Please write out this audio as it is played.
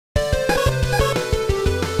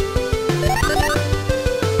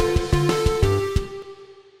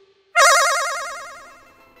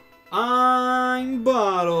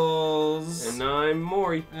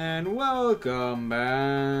Welcome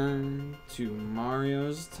back to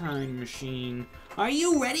Mario's Time Machine. Are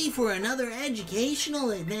you ready for another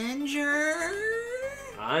educational adventure?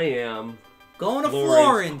 I am. Going to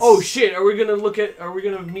Florence. Oh shit, are we gonna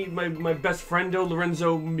meet my best friendo,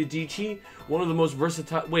 Lorenzo Medici? One of the most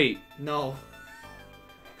versatile... Wait. No.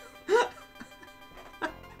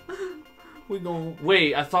 We going...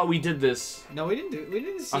 Wait, I thought we did this. No, we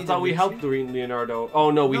didn't see I thought we helped Leonardo.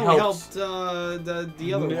 Oh no, we helped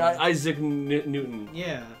the other one. Isaac Newton.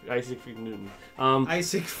 Yeah. Isaac Fig Newton.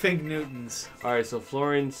 Isaac Fig Newtons. Alright, so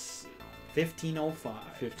Florence... 1505.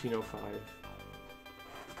 1505.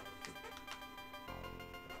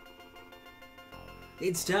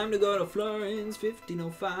 It's time to go to Florence,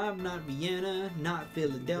 1505, not Vienna, not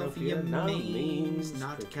Philadelphia, not Mainz,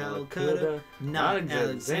 not Calcutta, not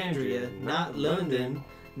Alexandria, not London,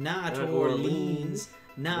 not Orleans,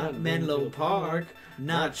 not Menlo Park,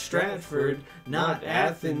 not Stratford, not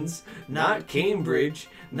Athens, not Cambridge,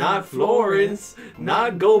 not Florence,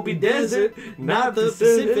 not Gobi Desert, not the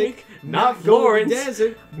Pacific, not Florence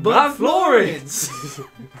Desert, but Florence!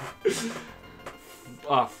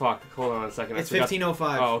 Oh, fuck. Hold on a second. It's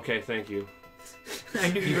 1505. Oh, okay. Thank you. I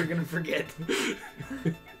knew you were going to forget.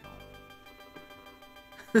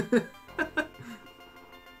 God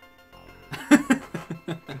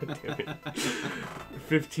damn it.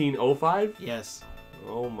 1505? Yes.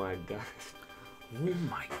 Oh, my God. Oh,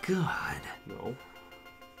 my God. No.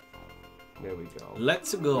 There we go.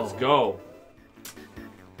 Let's go. Let's go.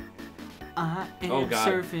 I am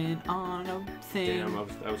surfing on a thing. Damn, I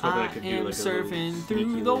was hoping I could do like a surfing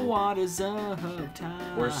through the waters of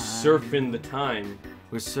time. We're surfing the time.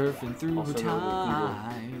 We're surfing through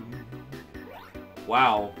time.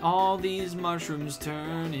 Wow. All these mushrooms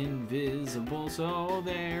turn invisible, so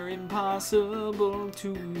they're impossible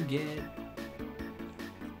to get.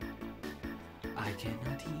 I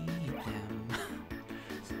cannot eat them.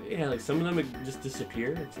 Yeah, like some of them just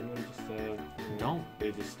disappear, and some of them just don't.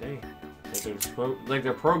 They just stay. Like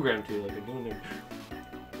they're programmed to, like they're doing their.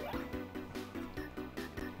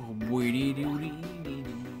 I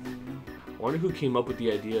wonder who came up with the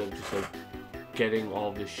idea of just like getting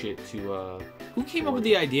all this shit to. Who came up with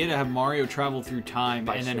the idea to have Mario travel through time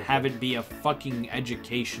and then surfing. have it be a fucking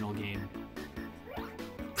educational game?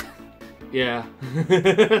 Yeah.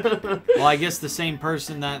 Well, I guess the same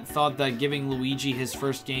person that thought that giving Luigi his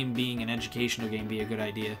first game being an educational game be a good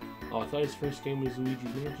idea. Oh, I thought his first game was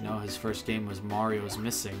Luigi's Mansion. No, his first game was Mario's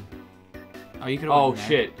Missing. Oh, you could. Oh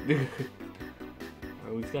shit.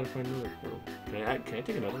 Oh, we've got to find another one. Can I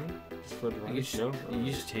take another one? Just for the ride? No? You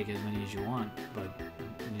just take as many as you want, but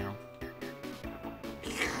you know.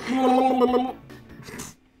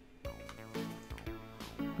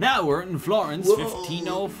 Now we're in Florence,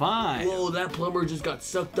 1505. Whoa, that plumber just got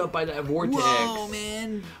sucked up by that vortex. Whoa,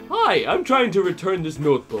 man. Hi, I'm trying to return this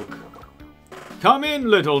notebook. Come in,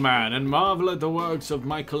 little man, and marvel at the works of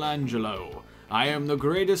Michelangelo. I am the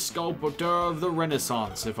greatest sculptor of the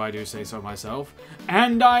Renaissance, if I do say so myself.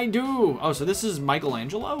 And I do! Oh, so this is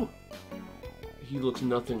Michelangelo? He looks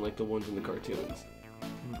nothing like the ones in the cartoons.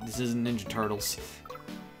 This isn't Ninja Turtles.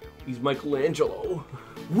 He's Michelangelo.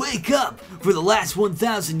 Wake up! For the last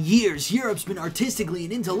 1,000 years, Europe's been artistically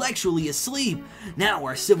and intellectually asleep. Now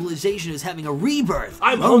our civilization is having a rebirth.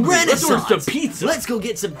 I'm a hungry. Renaissance. Let's order some pizza. Let's go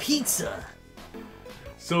get some pizza.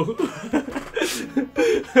 So,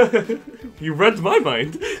 you read my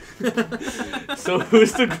mind. So,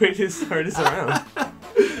 who's the greatest artist around?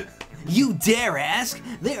 You dare ask?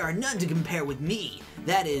 There are none to compare with me.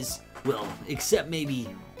 That is, well, except maybe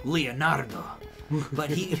Leonardo.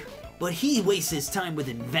 But he wastes his time with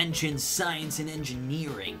invention, science, and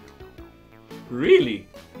engineering. Really?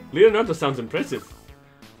 Leonardo sounds impressive.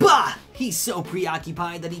 Bah! He's so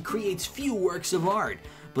preoccupied that he creates few works of art.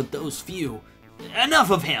 But those few... Enough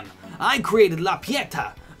of him! I created La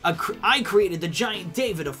Pieta. I created the giant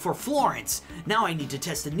David for Florence. Now I need to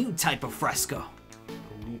test a new type of fresco.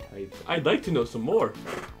 A new type? I'd like to know some more.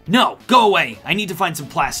 No, go away. I need to find some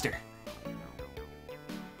plaster.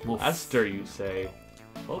 Plaster, you say?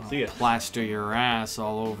 Well, see ya. Plaster your ass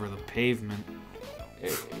all over the pavement.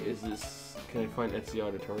 Is this... Can I find Etsy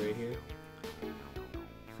Auditoria here?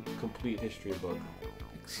 Complete history book.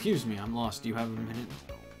 Excuse me, I'm lost. Do you have a minute?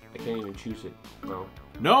 I can't even choose it. No.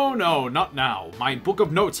 No, not now. My book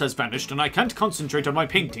of notes has vanished, and I can't concentrate on my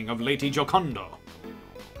painting of Lady Gioconda.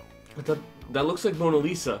 That looks like Mona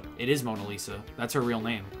Lisa. It is Mona Lisa. That's her real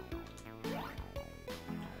name.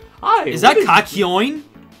 Hi! Is that Kakyoin?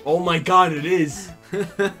 Oh my god, it is!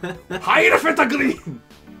 Hi, green!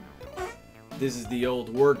 This is the old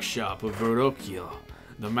workshop of Verrocchio.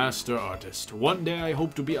 The master artist. One day I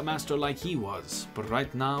hope to be a master like he was, but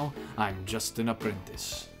right now I'm just an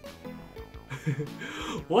apprentice.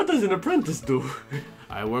 What does an apprentice do?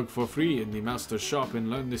 I work for free in the master's shop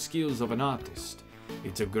and learn the skills of an artist.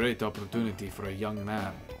 It's a great opportunity for a young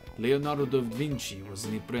man. Leonardo Da Vinci was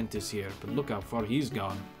an apprentice here, but look how far he's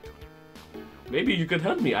gone. Maybe you could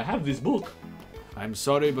help me. I have this book. I'm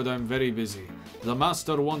sorry, but I'm very busy. The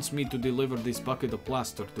master wants me to deliver this bucket of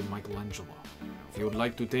plaster to Michelangelo. If you would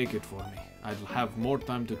like to take it for me, I'll have more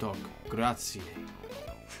time to talk. Grazie.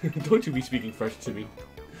 Don't you be speaking French to me.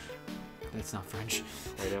 That's not French.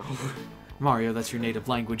 I know. Mario, that's your native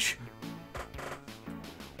language.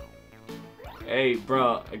 Hey,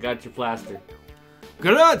 bro, I got your plaster.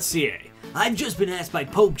 Grazie! I've just been asked by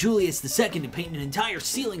Pope Julius II to paint an entire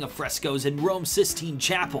ceiling of frescoes in Rome's Sistine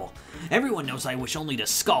Chapel. Everyone knows I wish only to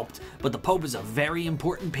sculpt, but the Pope is a very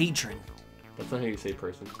important patron. That's not how you say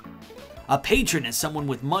person. A patron is someone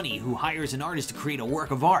with money who hires an artist to create a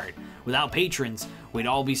work of art. Without patrons, we'd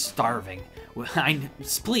all be starving.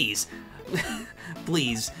 Please,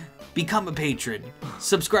 please, become a patron.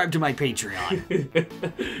 Subscribe to my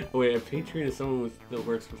Patreon. Wait, a patron is someone that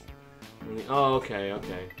works with money. Oh, okay.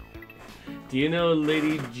 Do you know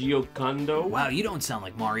Lady Giocondo? Wow, you don't sound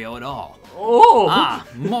like Mario at all. Oh! Ah,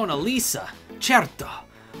 Mona Lisa. Certo.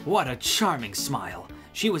 What a charming smile.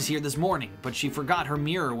 She was here this morning, but she forgot her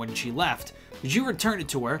mirror when she left. Did you return it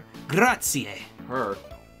to her? Grazie. Her?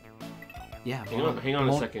 Yeah, Hang on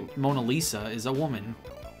a second. Mona Lisa is a woman.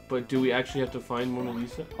 But do we actually have to find Mona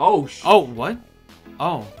Lisa? Oh, Oh, what?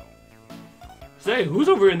 Oh. Say, who's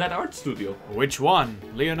over in that art studio? Which one?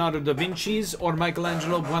 Leonardo da Vinci's or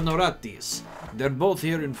Michelangelo Buonarroti's? They're both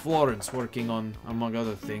here in Florence working on, among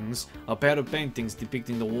other things, a pair of paintings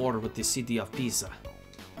depicting the war with the city of Pisa.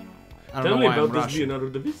 I don't Tell know me why I'm about this Russian. Leonardo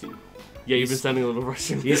da Vinci. Yeah, you've been sounding a little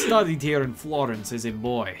Russian. He studied here in Florence as a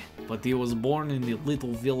boy, but he was born in the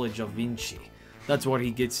little village of Vinci. That's where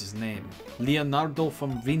he gets his name. Leonardo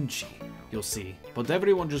from Vinci, you'll see. But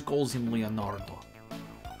everyone just calls him Leonardo.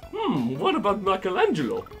 What about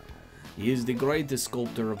Michelangelo? He is the greatest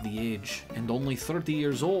sculptor of the age, and only 30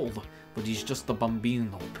 years old, but he's just a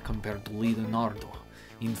bambino compared to Leonardo.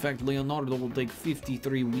 In fact, Leonardo will take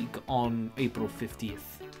 53 weeks on April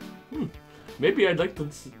 50th. Maybe I'd like to...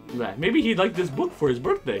 Maybe he'd like this book for his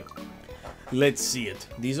birthday. Let's see it.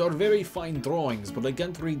 These are very fine drawings, but I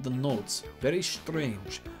can't read the notes. Very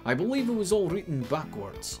strange. I believe it was all written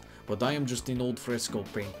backwards. But I am just an old fresco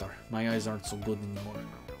painter. My eyes aren't so good anymore.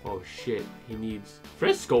 Oh shit, he needs...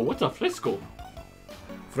 Fresco? What's a fresco?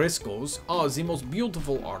 Frescoes are the most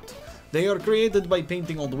beautiful art. They are created by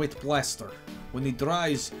painting on wet plaster. When it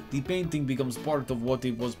dries, the painting becomes part of what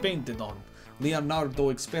it was painted on. Leonardo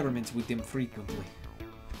experiments with them frequently.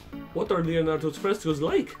 What are Leonardo's frescoes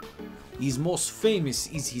like? His most famous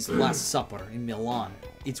is his Last Supper in Milan.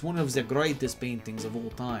 It's one of the greatest paintings of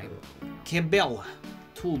all time. Que bella.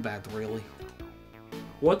 Too bad, really.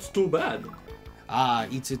 What's too bad? Ah,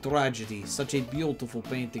 it's a tragedy. Such a beautiful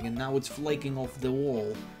painting, and now it's flaking off the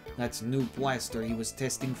wall. That's new plaster he was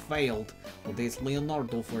testing failed. But there's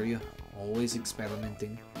Leonardo for you. Always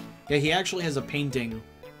experimenting. Yeah, he actually has a painting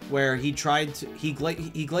where he tried to, he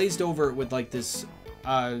glazed over it with like this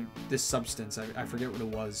this substance. I forget what it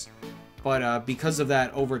was. But because of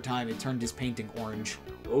that, over time, it turned his painting orange.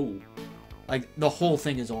 Oh. Like, the whole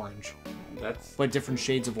thing is orange. That's... But different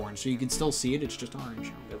shades of orange. So you can still see it, it's just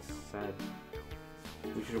orange. That's sad.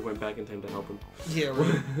 We should have went back in time to help him. Yeah,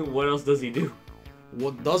 right. What else does he do?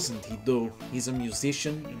 What doesn't he do? He's a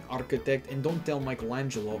musician, an architect, and don't tell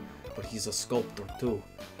Michelangelo, but he's a sculptor too.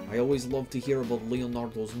 I always love to hear about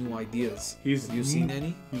Leonardo's new ideas. Have you seen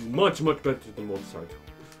any? He's much, much better than Mozart.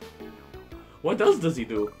 What else does he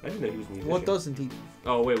do? I didn't know he was a musician. What doesn't he?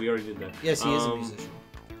 Oh, wait, we already did that. Yes, he is a musician.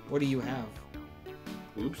 What do you have?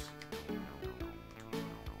 Oops.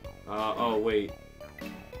 Oh, wait.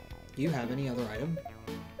 Do you have any other item?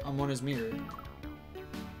 I'm on his mirror.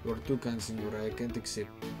 You're too kind, Senora. I can't accept.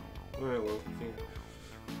 Alright, well, see.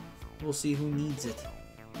 We'll see who needs it.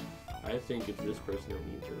 I think it's this person that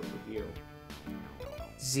needs it over here.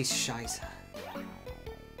 This Scheiße.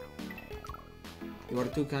 You are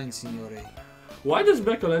too kind, Signore. Why does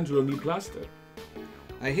Michelangelo need plaster?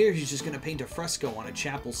 I hear he's just gonna paint a fresco on a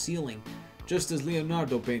chapel ceiling, just as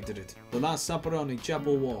Leonardo painted it. The Last Supper on a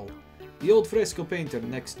chapel wall. The old fresco painter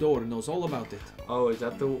next door knows all about it. Oh, is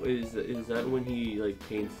that that when he like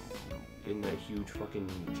paints in that huge fucking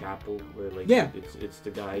chapel where like it's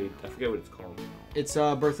the guy, I forget what it's called. It's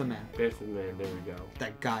Birth of Man. Birth of Man, there we go.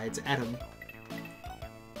 That guy, it's Adam.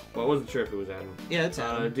 Well, I wasn't sure if it was Adam. Yeah, it's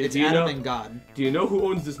Adam. It's Adam and God. Do you know who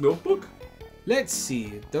owns this notebook? Let's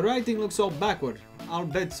see. The writing looks all backward. I'll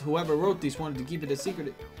bet whoever wrote this wanted to keep it a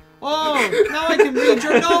secret. Oh, now I can read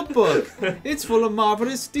your notebook. It's full of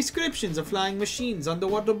marvelous descriptions of flying machines,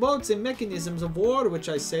 underwater boats, and mechanisms of war, which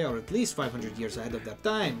I say are at least 500 years ahead of their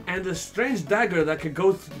time. And a strange dagger that could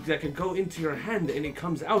go into your hand, and it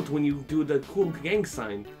comes out when you do the cool gang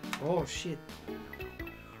sign. Oh shit!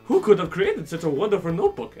 Who could have created such a wonderful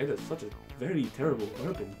notebook? It is such a very terrible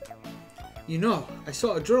weapon. You know, I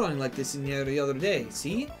saw a drawing like this in here the other day.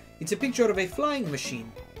 See? It's a picture of a flying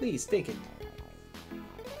machine. Please take it.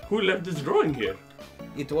 Who left this drawing here?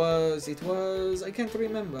 It was, I can't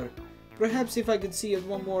remember. Perhaps if I could see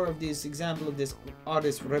one more of this example of this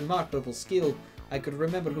artist's remarkable skill, I could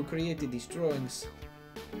remember who created these drawings.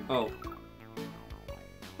 Oh.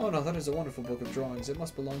 Oh no, that is a wonderful book of drawings. It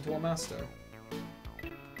must belong to a master.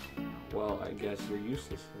 Well, I guess you're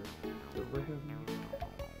useless then.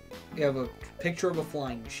 You have a picture of a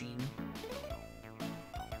flying machine.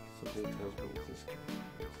 Something tells me it's this guy.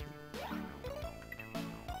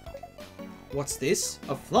 What's this?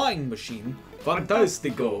 A flying machine?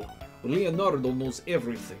 Fantastico! Leonardo knows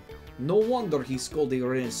everything. No wonder he's called a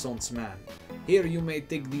Renaissance man. Here you may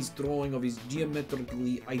take this drawing of his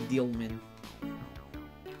geometrically ideal men.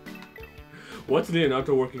 What's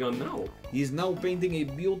Leonardo working on now? He's now painting a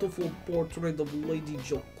beautiful portrait of Lady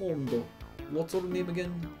Gioconda. What's her name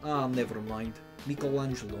again? Ah, never mind.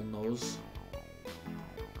 Michelangelo knows.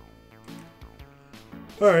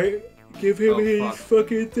 Alright. Give him his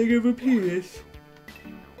fucking thing of a penis.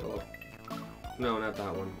 Oh. No, not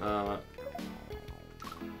that one.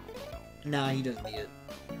 Nah, he doesn't need it.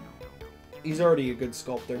 He's already a good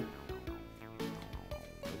sculptor.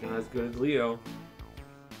 Not as good as Leo.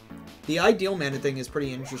 The ideal man thing is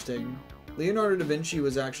pretty interesting. Leonardo da Vinci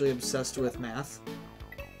was actually obsessed with math.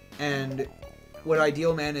 And what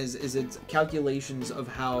ideal man is it's calculations of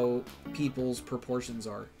how people's proportions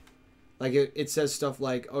are. Like, it says stuff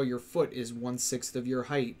like, oh, your foot is 1/6 of your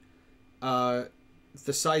height. The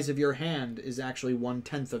size of your hand is actually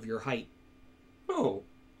 1/10 of your height. Oh,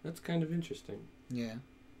 that's kind of interesting. Yeah.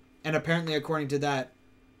 And apparently, according to that,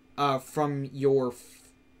 from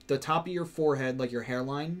the top of your forehead, like your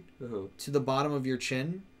hairline, to the bottom of your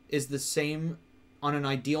chin, is the same, on an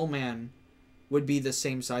ideal man, would be the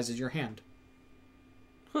same size as your hand.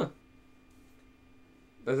 Huh.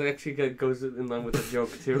 That actually goes in line with the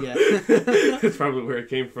joke, too. Yeah. That's probably where it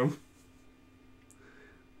came from.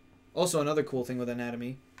 Also, another cool thing with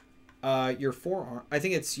anatomy. Your forearm... I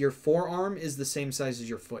think it's your forearm is the same size as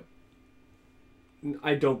your foot.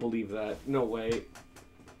 I don't believe that. No way.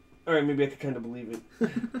 Alright, maybe I could kind of believe it.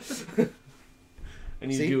 I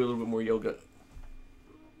need to do a little bit more yoga.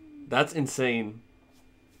 That's insane.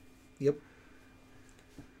 Yep.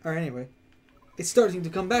 Alright, anyway. It's starting to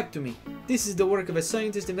come back to me. This is the work of a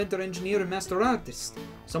scientist, inventor, engineer, and master artist.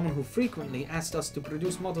 Someone who frequently asked us to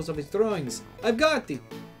produce models of his drawings. I've got it!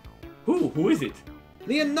 Who? Who is it?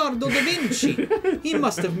 Leonardo da Vinci! He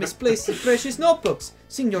must have misplaced his precious notebooks.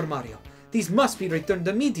 Signor Mario, these must be returned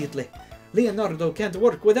immediately. Leonardo can't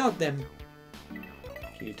work without them.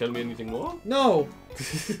 Can you tell me anything more? No!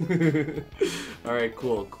 Alright,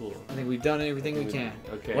 cool. I think we've done everything we can.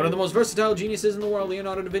 Okay. One of the most versatile geniuses in the world,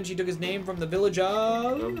 Leonardo da Vinci took his name from the village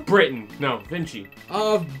of... Britain. No, Vinci.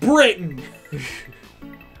 Of Britain!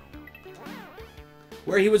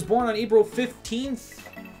 Where he was born on April 15th.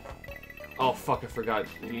 Oh, fuck, I forgot.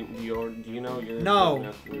 Do you know your...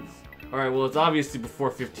 No. Alright, well, it's obviously before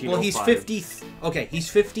 1505. Well, he's 50... Okay, he's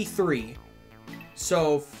 53.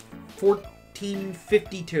 So,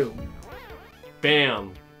 1452.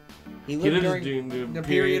 Bam. He lived during the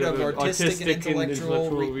period of artistic and intellectual...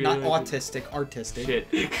 not autistic, artistic. Shit.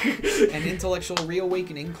 An intellectual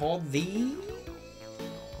reawakening called the...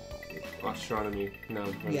 Astronomy. No,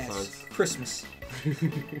 Renaissance. Yes, Christmas.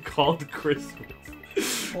 Called Christmas.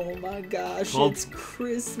 Oh my gosh, it's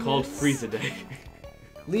Christmas. Called Frieza Day.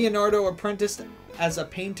 Leonardo apprenticed as a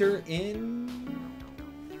painter in...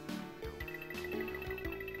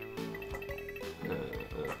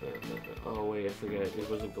 Oh wait, I forget. It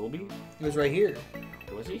was a Gobi? It was right here.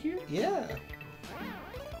 Was it here? Yeah.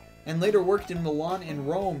 And later worked in Milan and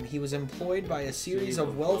Rome. He was employed by a series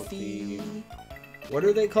of wealthy... What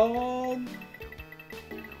are they called?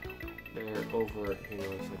 They're over... Hang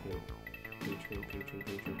on a second. Patron,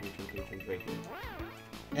 right here.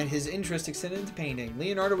 And his interest extended into painting.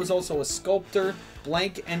 Leonardo was also a sculptor,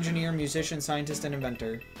 blank, engineer, musician, scientist, and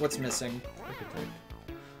inventor. What's missing? Architect.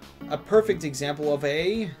 A perfect example of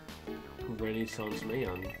a... Renaissance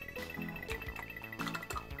man.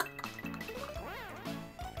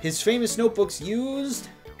 His famous notebooks used...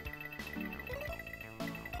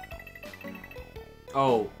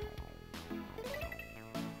 Oh.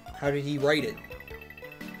 How did he write it?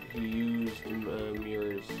 He used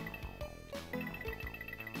mirrors.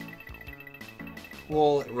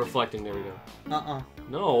 Well, reflecting. There we go.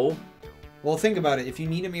 No. Well, think about it. If you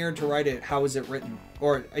need a mirror to write it, how is it written?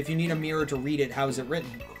 Or if you need a mirror to read it, how is it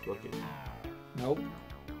written? Crooked. Nope.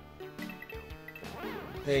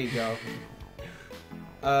 There you go.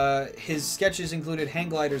 His sketches included hang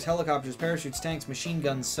gliders, helicopters, parachutes, tanks, machine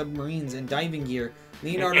guns, submarines, and diving gear.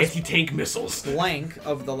 Leonardo's anti-tank missiles. blank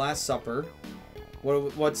of The Last Supper.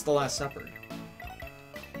 What's The Last Supper?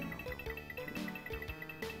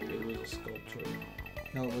 It was a sculpture.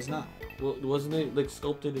 No, it was not. Well, wasn't it like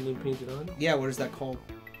sculpted and then painted on? Yeah, what is that called?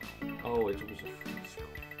 Oh, it was a free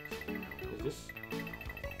sculpture. Is this?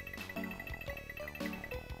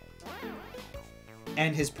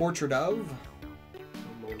 And his portrait of?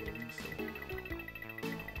 Mona Lisa.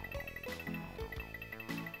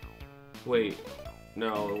 Wait.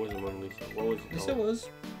 No, it wasn't Mona Lisa. What was it called? Yes, it was.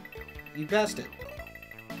 You passed it.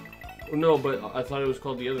 No, but I thought it was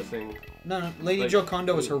called the other thing. No, Lady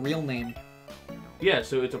Gioconda was her real name. Yeah,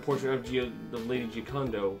 so it's a portrait of the Lady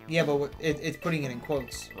Gioconda. Yeah, but it's putting it in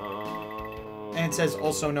quotes. And it says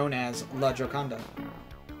also known as La Gioconda.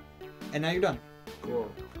 And now you're done.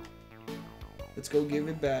 Cool. Let's go give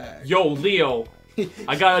it back. Yo, Leo!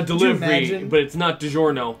 I got a delivery, but it's not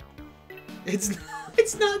DiGiorno. It's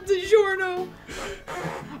not DiGiorno!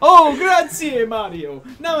 Oh, grazie, Mario!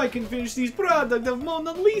 Now I can finish these product of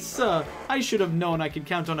Mona Lisa! I should have known I could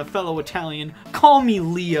count on a fellow Italian. Call me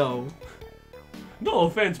Leo. No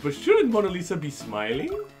offense, but shouldn't Mona Lisa be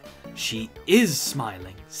smiling? She is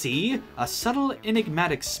smiling. See? A subtle,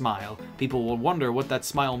 enigmatic smile. People will wonder what that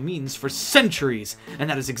smile means for centuries. And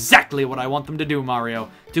that is exactly what I want them to do, Mario.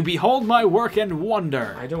 To behold my work and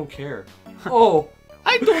wonder. I don't care. Oh!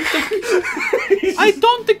 I don't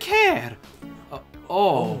care.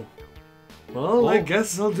 Oh. Well, I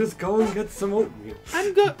guess I'll just go and get some oatmeal.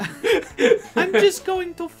 I'm just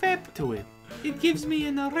going to fap to it. It gives me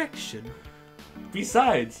an erection.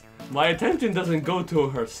 Besides, my attention doesn't go to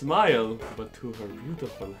her smile, but to her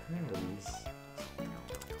beautiful hands.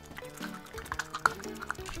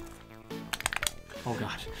 Oh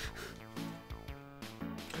God.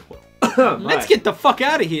 Let's get the fuck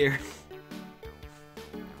out of here.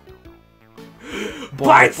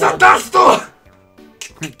 Pizza Tasto!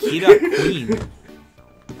 Kira Queen.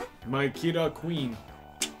 My Kira Queen.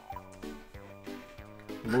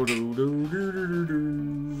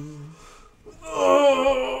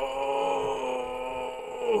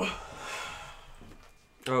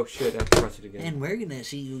 Oh shit, I have to press it again. And we're gonna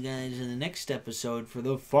see you guys in the next episode for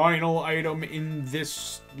the Final item in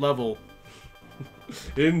this level.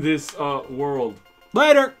 In this world.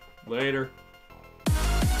 Later! Later.